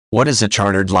What is a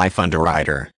chartered life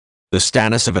underwriter? The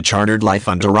status of a chartered life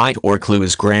underwriter or CLU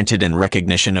is granted in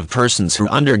recognition of persons who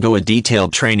undergo a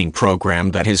detailed training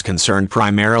program that is concerned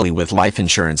primarily with life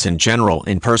insurance in general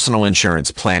and personal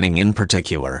insurance planning in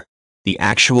particular. The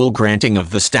actual granting of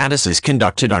the status is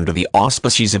conducted under the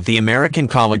auspices of the American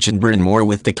College in Bryn Mawr,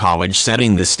 with the college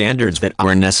setting the standards that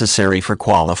are necessary for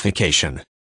qualification.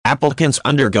 Applicants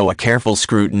undergo a careful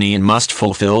scrutiny and must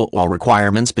fulfill all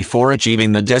requirements before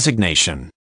achieving the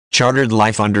designation. Chartered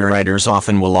life underwriters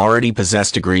often will already possess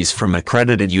degrees from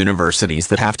accredited universities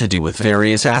that have to do with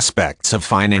various aspects of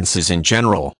finances in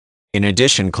general. In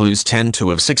addition, CLUs tend to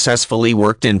have successfully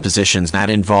worked in positions that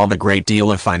involve a great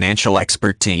deal of financial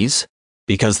expertise.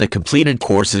 Because the completed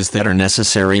courses that are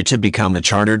necessary to become a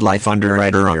chartered life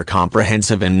underwriter are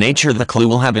comprehensive in nature, the CLU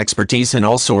will have expertise in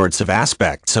all sorts of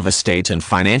aspects of estate and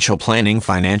financial planning,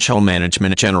 financial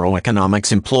management, general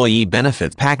economics, employee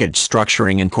benefit package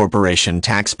structuring, and corporation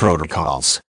tax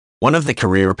protocols. One of the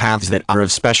career paths that are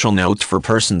of special note for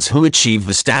persons who achieve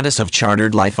the status of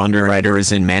chartered life underwriter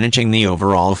is in managing the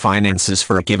overall finances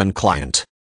for a given client.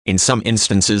 In some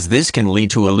instances, this can lead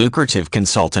to a lucrative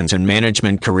consultant and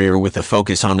management career with a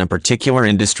focus on a particular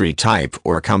industry type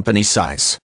or company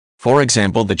size. For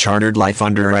example, the chartered life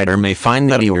underwriter may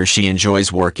find that he or she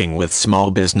enjoys working with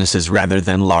small businesses rather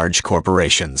than large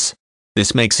corporations.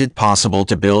 This makes it possible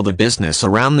to build a business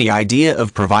around the idea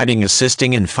of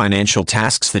assisting in financial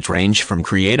tasks that range from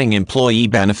creating employee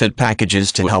benefit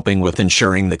packages to helping with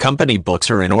ensuring the company books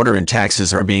are in order and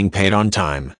taxes are being paid on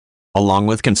time. Along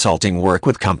with consulting work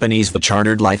with companies, the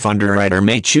chartered life underwriter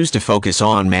may choose to focus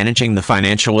on managing the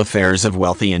financial affairs of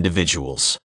wealthy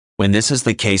individuals. When this is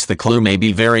the case, the CLU may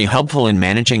be very helpful in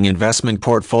managing investment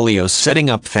portfolios, setting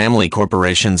up family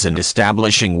corporations, and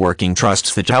establishing working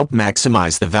trusts that help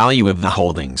maximize the value of the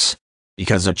holdings.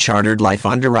 Because a chartered life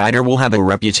underwriter will have a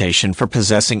reputation for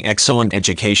possessing excellent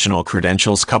educational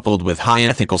credentials coupled with high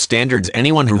ethical standards,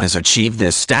 anyone who has achieved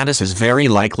this status is very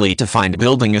likely to find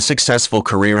building a successful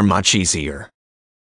career much easier.